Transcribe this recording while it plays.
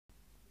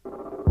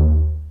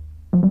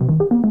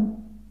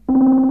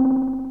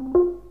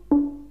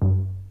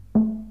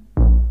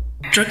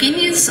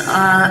Droguinhas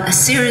are a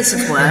series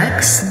of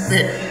works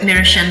that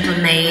Mira Schendel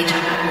made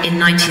in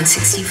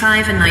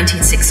 1965 and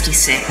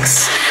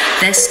 1966.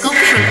 They're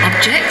sculptural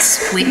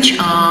objects which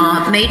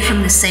are made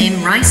from the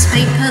same rice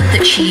paper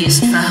that she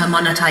used for her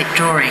monotype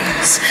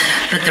drawings,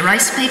 but the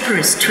rice paper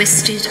is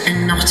twisted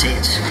and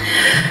knotted.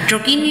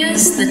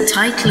 Droguinhas, the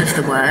title of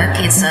the work,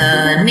 is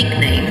a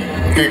nickname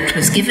that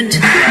was given to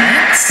the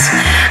works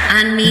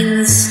and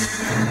means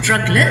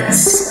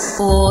druglets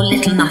or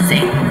little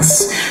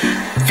nothings.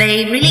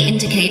 They really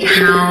indicate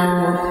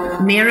how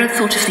Mira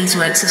thought of these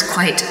works as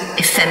quite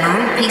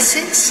ephemeral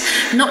pieces,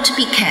 not to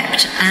be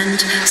kept, and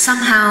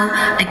somehow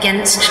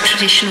against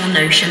traditional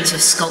notions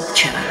of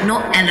sculpture,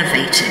 not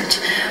elevated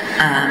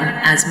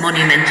as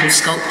monumental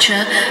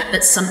sculpture,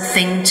 but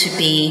something to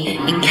be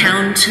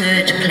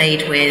encountered,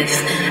 played with,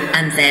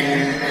 and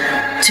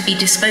then to be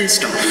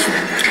disposed of.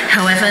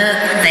 However,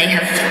 they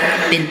have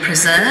been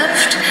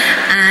preserved,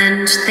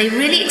 and they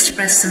really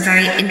express some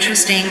very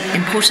interesting,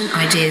 important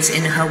ideas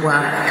in her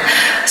work,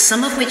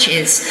 some of which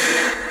is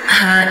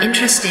her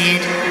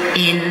interested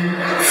in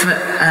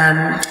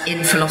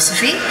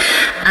philosophy,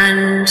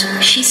 and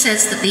she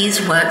says that these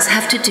works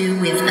have to do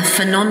with a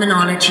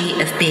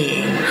phenomenology of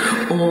being,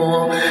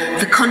 or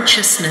the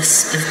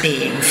consciousness of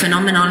being.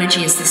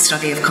 Phenomenology is the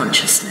study of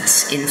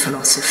consciousness in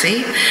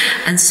philosophy,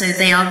 and so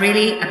they are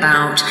really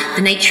about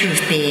the nature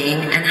of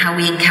being and how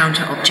we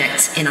encounter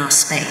objects in our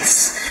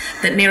space.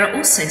 But Mira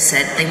also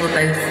said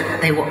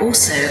they were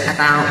also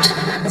about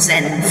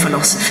Zen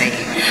philosophy.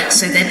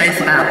 So they're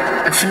both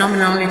about a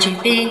phenomenology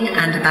of being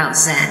and about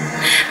Zen.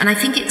 And I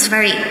think it's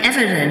very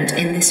evident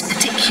in this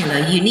particular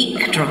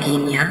unique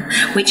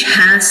Droguinha, which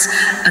has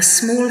a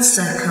small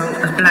circle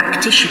of black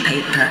tissue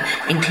paper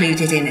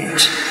included in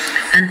it.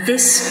 And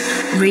this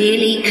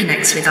really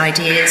connects with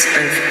ideas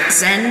of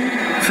Zen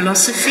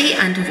philosophy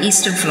and of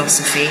Eastern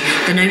philosophy,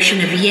 the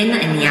notion of yin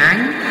and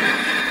yang,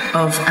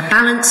 of a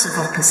balance of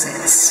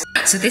opposites.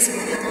 So this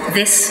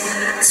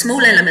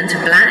small element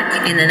of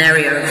black in an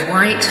area of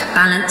white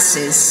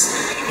balances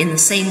in the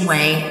same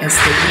way as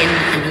the yin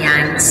and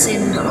yang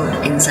symbol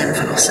in Zen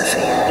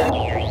philosophy.